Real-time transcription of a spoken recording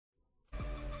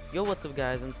Yo, what's up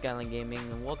guys, I'm Skyline Gaming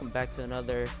and welcome back to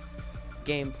another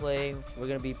gameplay. We're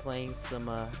going to be playing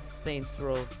some Saints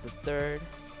Row the Third,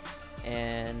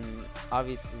 and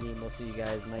obviously most of you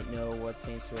guys might know what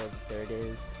Saints Row the Third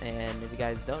is, and if you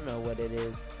guys don't know what it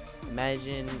is,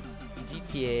 imagine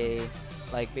GTA,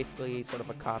 like basically sort of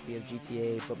a copy of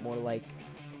GTA, but more like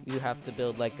you have to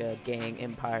build like a gang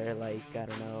empire, like, I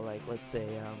don't know, like let's say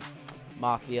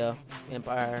Mafia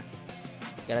empire.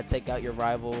 You gotta take out your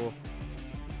rival,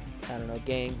 I don't know,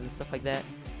 gangs and stuff like that.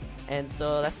 And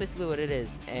so that's basically what it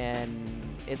is,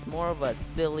 and it's more of a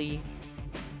silly,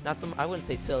 I wouldn't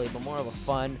say silly, but more of a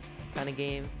fun kind of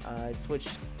game. I switched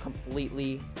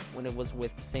completely when it was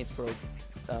with Saints Row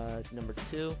number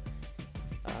 2,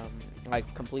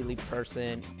 like completely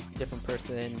different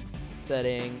person,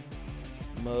 setting,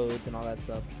 modes and all that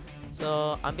stuff.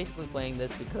 So I'm basically playing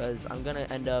this because I'm gonna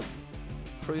end up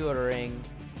pre-ordering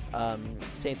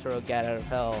Saints Row Gat out of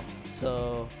Hell.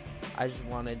 So I just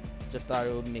thought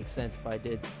it would make sense if I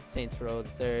did Saints Row the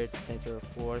Third, Saints Row the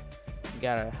Fourth,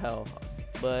 Gat out of Hell.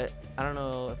 But I don't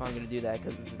know if I'm gonna do that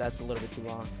because that's a little bit too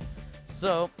long.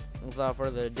 So without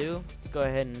further ado, let's go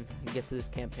ahead and get to this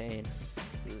campaign.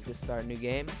 Let's just start a new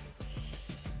game.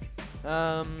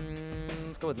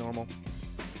 Let's go with normal.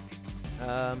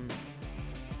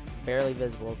 Barely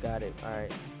visible. Got it. All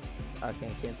right.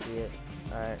 Okay, can't see it.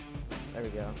 All right. There we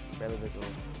go. Barely visible.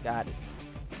 Got it.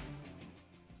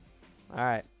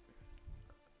 Alright.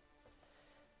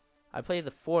 I played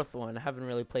the 4th one. I haven't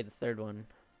really played the 3rd one.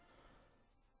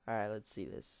 Alright, let's see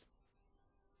this.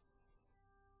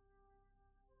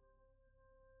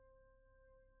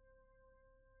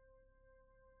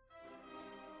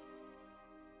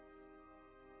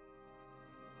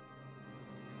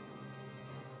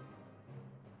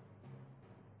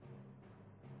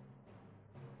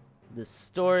 The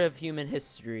story of human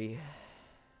history.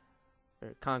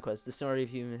 Or conquest, the story of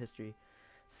human history.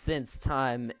 Since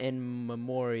time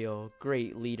immemorial,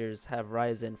 great leaders have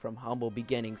risen from humble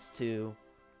beginnings to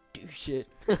do shit.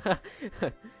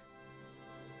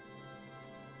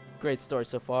 Great story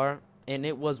so far, and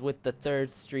it was with the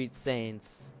 3rd Street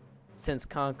Saints. Since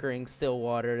conquering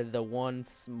Stilwater, the one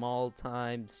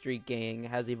small-time street gang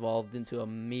has evolved into a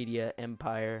media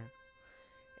empire.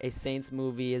 A Saints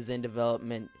movie is in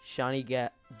development. Johnny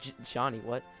Gat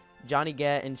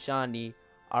and Shawnee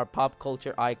are pop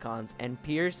culture icons, and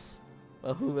Pierce,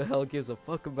 well, who the hell gives a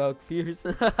fuck about Pierce?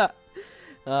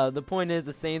 The point is,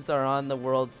 the Saints are on the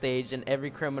world stage, and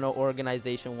every criminal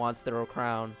organization wants their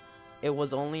crown. It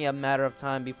was only a matter of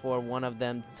time before one of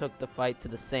them took the fight to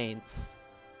the Saints.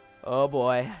 Oh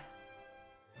boy.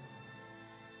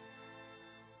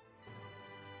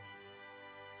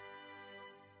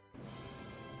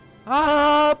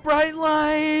 Ah, bright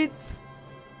lights!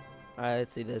 Alright,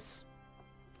 let's see this.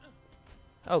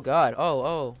 Oh god.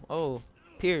 Oh.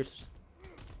 Pierce.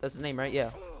 That's his name, right?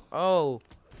 Yeah. Oh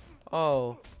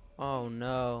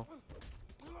no.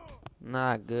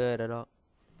 Not good at all.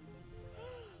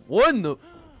 What in the...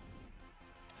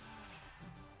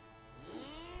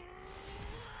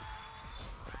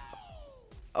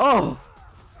 Oh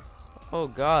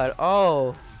god.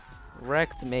 Oh.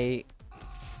 Wrecked, mate.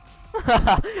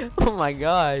 Oh my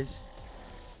gosh.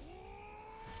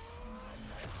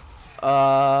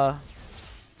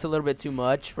 It's a little bit too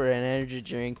much for an energy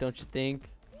drink, don't you think?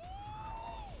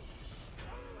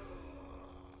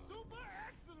 Super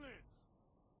excellent.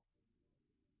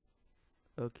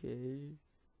 Okay.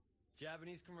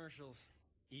 Japanese commercials.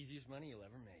 Easiest money you'll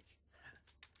ever make.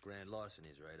 Grand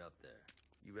larceny's right up there.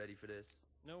 You ready for this?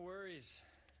 No worries.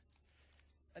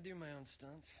 I do my own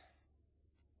stunts.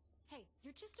 Hey,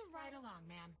 you're just a ride-along,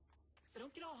 man. So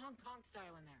don't get all Hong Kong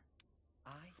style in there.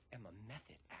 I am a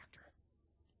method actor.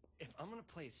 If I'm gonna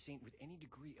play a saint with any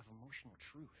degree of emotional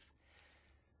truth,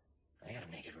 I gotta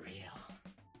make it real.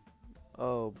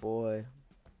 Oh boy.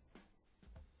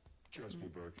 Trust me,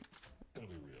 Burke. It'll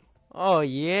be real. Oh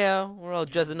yeah, we're all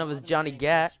dressing up as Johnny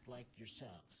Gat. Like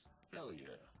yourselves. Hell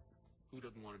yeah. Who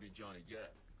doesn't want to be Johnny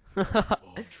Gat?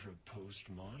 Oh Ultra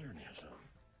postmodernism.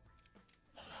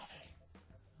 I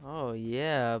love it.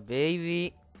 yeah,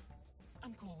 baby.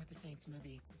 I'm cool with the Saints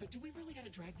movie, but do we really gotta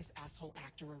drag this asshole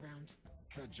actor around?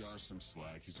 Cut Josh some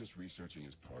slack. He's just researching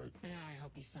his part. Yeah, I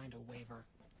hope he signed a waiver.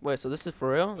 Wait, so this is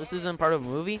for real? This isn't part of a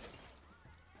movie?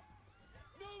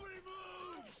 Nobody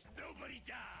moves! Nobody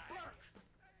dies!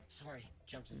 Sorry,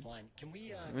 jumped his line. Can we,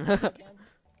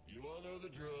 You all know the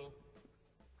drill.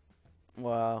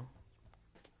 Wow.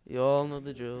 You all know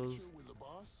the drills. Picture with the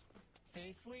boss?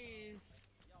 say sleaze.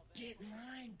 Get in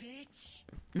line, bitch!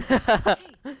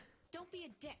 Hey, don't be a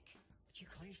dick. Would you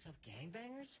call yourself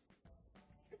gangbangers?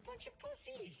 You're a bunch of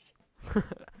pussies.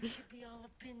 You should be all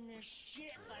Flipping their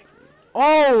shit like.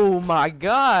 Oh my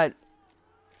god!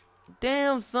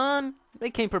 Damn, son, they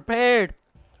came prepared.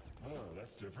 Oh,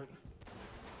 that's different.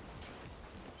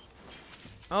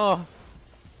 Oh,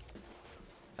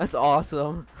 that's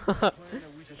awesome. Plan that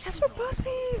we just Guess shoot we're off.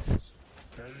 pussies.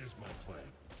 That is my plan.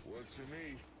 Works for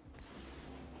me.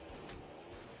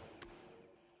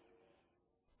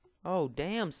 Oh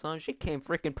damn, son, she came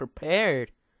freaking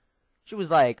prepared. She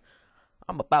was like,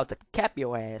 "I'm about to cap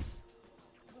your ass."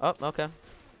 Oh, okay.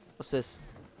 What's this?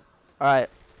 All right.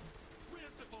 Where's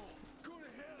the ball? Go to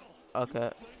hell. Okay.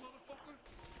 Play, motherfucker.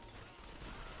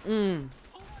 Mm.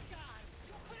 Oh my god!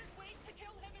 You couldn't wait to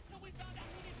kill him until we found out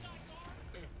who these guys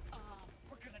are?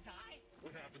 We're gonna die?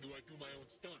 What happened to I do my own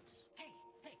stunts? Hey,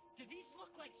 do these look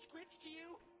like scripts to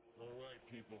you? All right,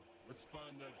 people. Let's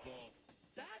find that ball.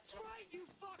 That's right, you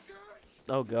fuckers!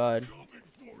 Oh god. Coming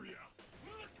for ya.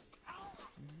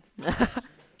 Noob.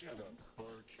 Get up,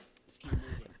 Burke. Let's keep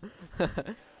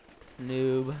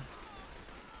moving.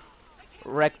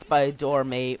 Wrecked by a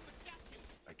doormate.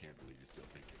 I can't believe you're still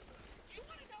thinking about it. Do you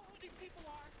want to know who these people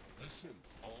are? Listen,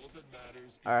 all that matters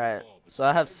is Alright, the ball. so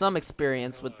I have some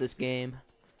experience with this game.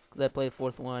 Because I played the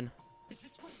fourth one. Is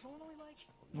this what it's normally like?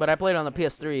 But I played it on the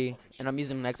PS3, and I'm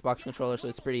using an Xbox controller, so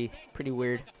it's pretty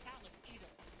weird.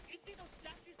 You see those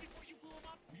statues before you blew them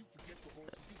up? You forget the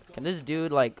horses. Can this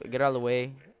dude, like, get out of the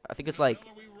way? I think it's like...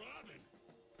 How are we robbing?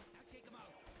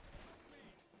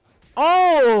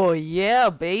 Oh, yeah,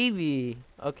 baby!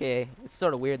 Okay, it's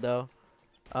sort of weird, though.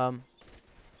 Oh,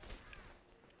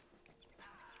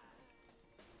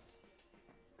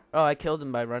 I killed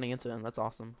him by running into him. That's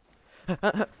awesome.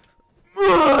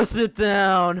 Sit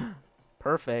down!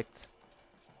 Perfect.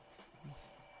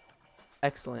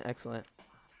 Excellent, excellent.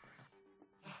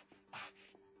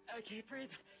 I can't breathe.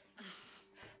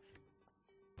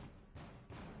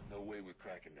 No way we're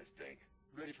cracking this thing.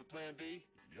 Ready for plan B?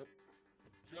 Yep.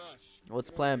 Josh. What's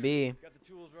plan B? Got the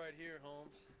tools right here,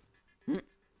 Holmes.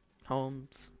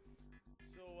 Holmes.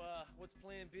 So, what's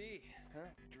plan B? Huh?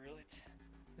 Drill it?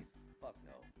 Fuck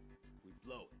no. We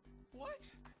blow it. What?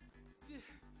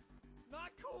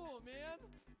 Not cool, man.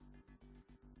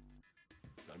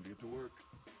 Time to get to work.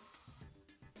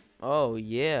 Oh,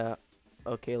 yeah.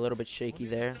 Okay, a little bit shaky We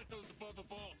need to there. set those above the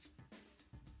vault.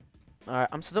 Alright,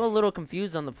 I'm still a little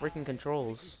confused on the freaking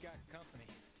controls. Who's got company?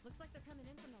 Looks like they're coming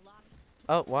in from the lobby.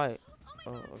 Oh, why?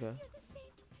 Oh my Oh, god, okay. you're the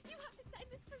Saints. You have to sign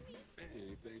this for me.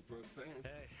 Anything for a fan.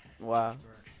 Hey, Wow.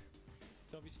 Burke.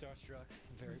 Don't be starstruck.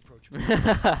 I'm very approachable.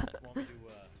 Want me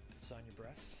to sign your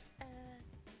breasts?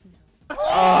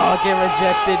 Oh, get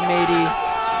rejected, matey.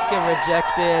 Get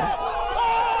rejected.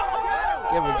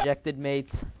 Get rejected,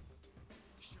 mates.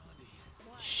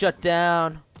 Shut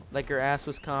down like your ass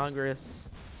was Congress.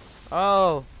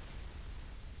 Oh.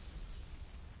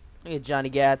 Look at Johnny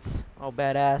Gats. Oh,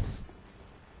 badass.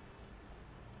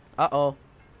 Uh-oh. Let's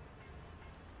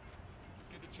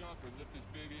get the chopper and lift this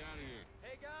baby out of here.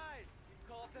 Hey guys, you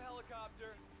can call up the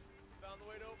helicopter. Found the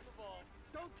way to open the vault.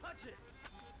 Don't touch it.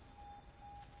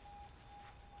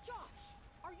 Josh,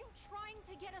 are you trying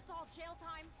to get us all jail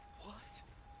time? What?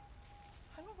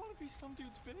 I don't want to be some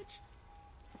dude's bitch.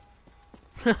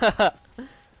 Do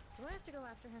I have to go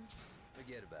after him?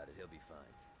 Forget about it. He'll be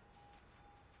fine.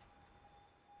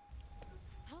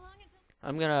 How long until...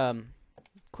 I'm gonna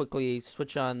quickly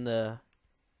switch on the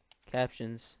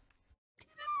captions.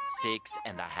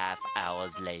 6.5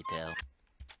 hours later.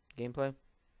 Gameplay.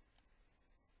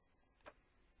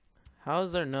 How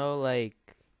is there no, like...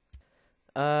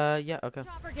 yeah, okay.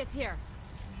 Chopper gets here.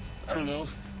 I don't know.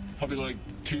 Probably like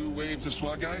 2 waves of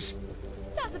SWAT guys.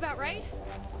 Sounds about right.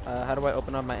 How do I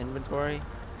open up my inventory?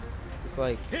 It's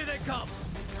like... Here they come.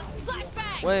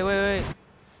 Flashbang! Wait.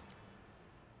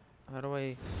 How do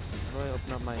I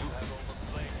open up my...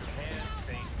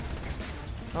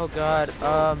 Oh god,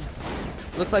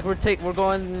 looks like we're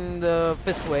going the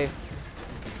fist way.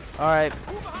 Alright.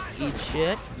 Eat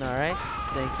shit. Alright,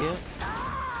 thank you.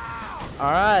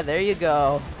 Alright, there you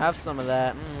go. Have some of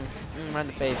that. Right in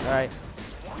the face, alright.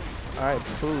 Alright,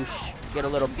 boosh. Get a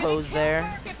little pose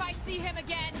there. If I see him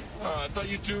again. Oh, I thought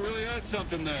you two really had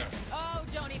something there. Oh,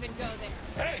 don't even go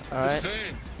there. Hey, All right. just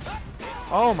saying.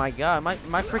 Oh my god, my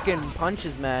freaking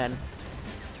punches, man.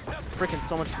 Freaking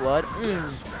so much blood.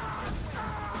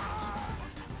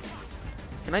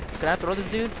 Can I throw this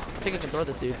dude? I think I can throw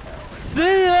this dude.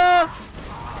 See ya!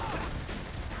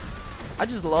 I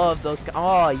just love those.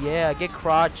 Oh yeah, get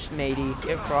crotch, matey.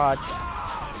 Get crotch.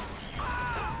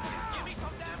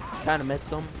 Kind of missed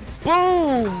him.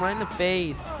 Boom! Right in the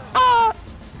face. Ah!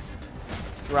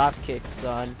 Drop kick,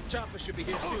 son. Chopper should be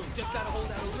here soon. Just gotta hold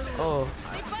out a little. Oh.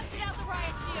 They busted out the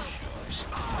riot shield.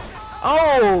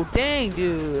 Oh, dang,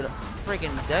 dude.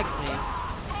 Freaking decked me.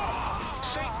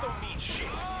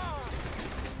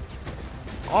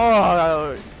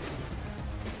 Oh,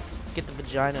 get the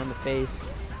vagina in the face.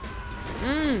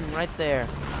 Right there.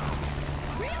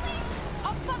 Really?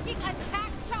 A fucking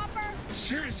attack chopper?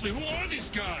 Seriously, who are these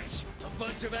guys? A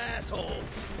bunch of assholes.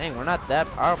 Dang, we're not that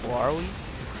powerful, are we?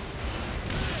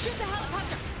 Shoot the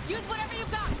helicopter. Use whatever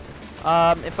you've got.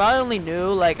 If I only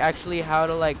knew, like, actually how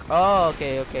to, like, oh,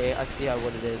 okay, I see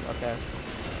what it is, okay.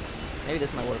 Maybe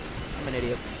this might work. I'm an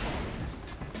idiot.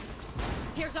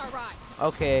 Here's our ride.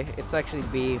 Okay, it's actually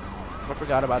B. I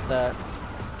forgot about that.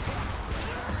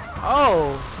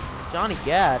 Oh, Johnny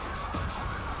Gat.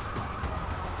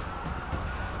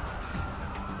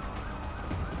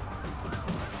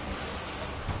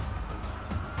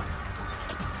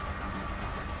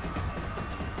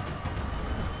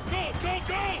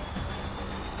 Go!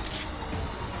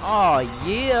 Oh,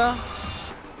 yeah.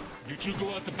 You two go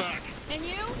out the back. And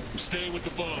you? Stay with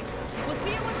the boat. We'll see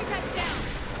you when we touch down.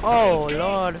 Oh, Let's go.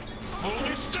 Lord.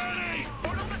 Hold it steady!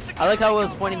 I like how I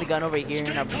was pointing the gun over here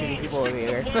and I'm shooting people over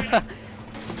here.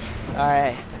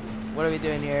 Alright. What are we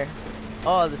doing here?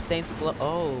 Oh, the Saints flow.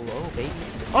 Oh, baby.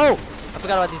 Oh! I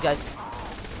forgot about these guys.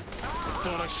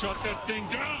 Thought I shot that thing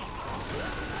down.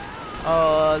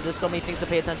 Oh, there's so many things to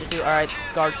pay attention to. Alright,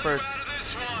 guards first.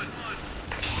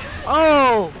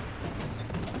 Oh!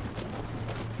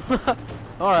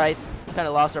 Alright. Kind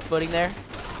of lost our footing there.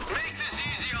 Make this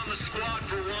easy on the squad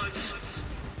for once.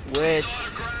 Wish.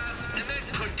 Autograph and then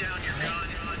put down your gun.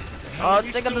 Oh,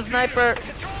 take out the sniper.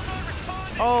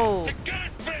 Oh. Get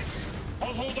fixed!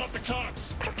 I'll hold up the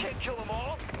cops. Can't kill them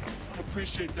all. I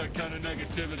appreciate that kind of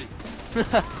negativity.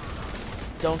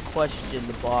 Don't question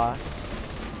the boss,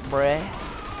 bruh.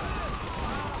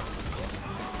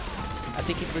 I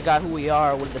think he forgot who we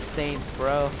are. We're the Saints,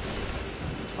 bro.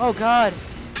 Oh, God.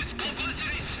 This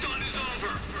publicity stunt is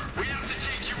over. We have to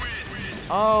take you in.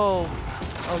 Oh.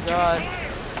 Oh, God.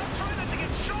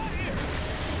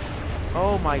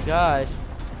 Oh, my God.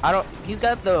 He's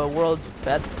got the world's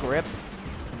best grip.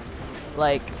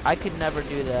 Like, I could never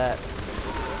do that.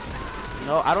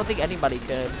 No, I don't think anybody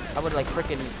could. I would, like,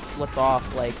 freaking slip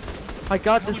off. Like, I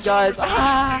got this, guys.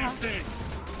 Ah!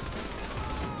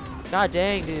 God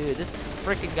dang, dude. This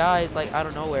freaking guy is, like, out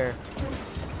of nowhere.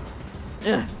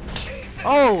 Ugh.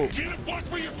 Oh! Watch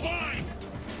where you're flying!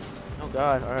 Oh,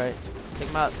 God. Alright. Take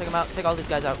him out. Take him out. Take all these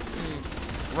guys out.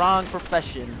 Wrong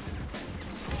profession.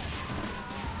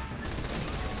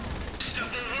 Step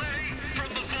away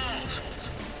from the vault.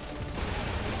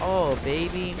 Oh,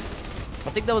 baby. I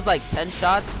think that was like 10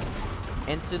 shots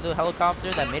into the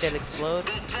helicopter that made it explode.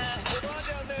 Good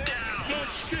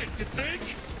shit, you think?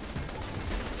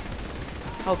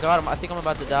 Oh god, I think I'm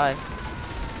about to die.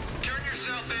 Turn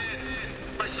yourself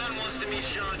in. My son wants to meet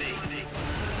Johnny.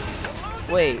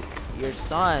 Wait, your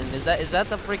son? Is that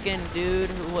the freaking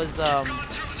dude who was Gone too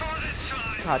far this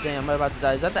time. God damn, I'm about to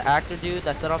die. Is that the actor dude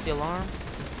that set off the alarm?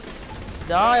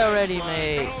 Die already,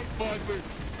 mate. No.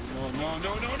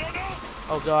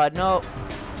 Oh god, no.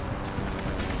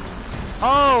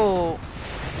 Oh!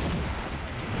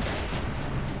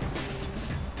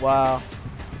 Wow.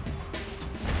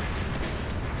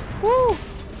 Woo!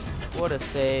 What a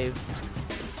save.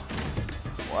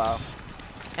 Wow.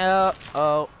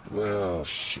 Oh. Well,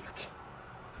 shit.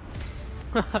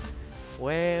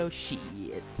 Well, shit.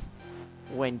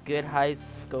 When good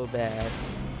heists go bad.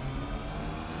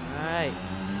 Alright.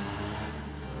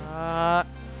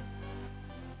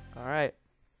 Alright.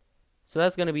 So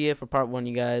that's going to be it for part 1,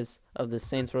 you guys, of the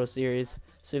Saints Row series.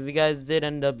 So if you guys did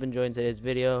end up enjoying today's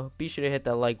video, be sure to hit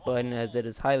that like button, as it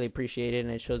is highly appreciated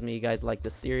and it shows me you guys like the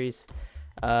series.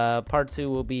 Part 2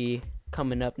 will be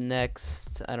coming up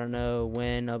next. I don't know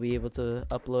when I'll be able to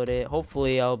upload it.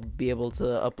 Hopefully I'll be able to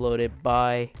upload it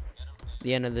by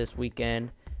the end of this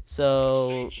weekend.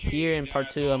 So here in part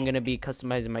 2, I'm going to be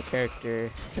customizing my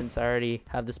character since I already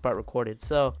have this part recorded.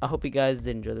 So I hope you guys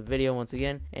did enjoy the video once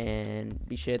again, and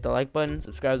be sure to hit the like button,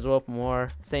 subscribe as well for more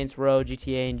Saints Row,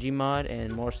 GTA, and Gmod,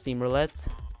 and more Steam roulettes.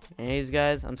 Anyways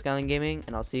guys, I'm Skyline Gaming,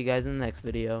 and I'll see you guys in the next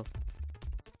video.